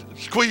on,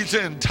 squeeze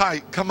in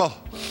tight, come on.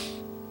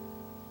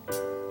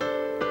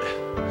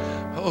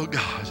 Oh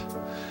God,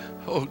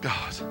 oh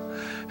God,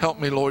 help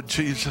me, Lord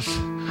Jesus.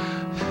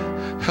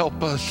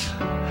 Help us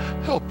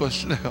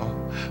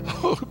now.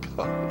 Oh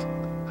God,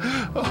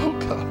 oh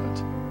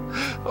God,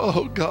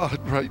 oh God,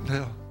 right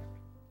now.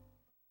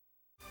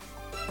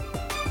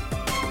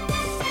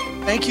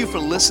 Thank you for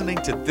listening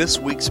to this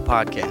week's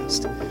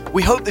podcast.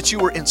 We hope that you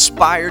were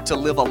inspired to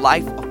live a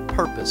life of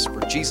purpose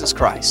for Jesus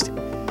Christ.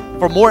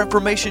 For more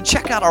information,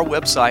 check out our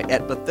website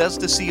at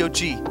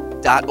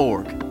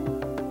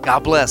BethesdaCog.org. God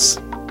bless.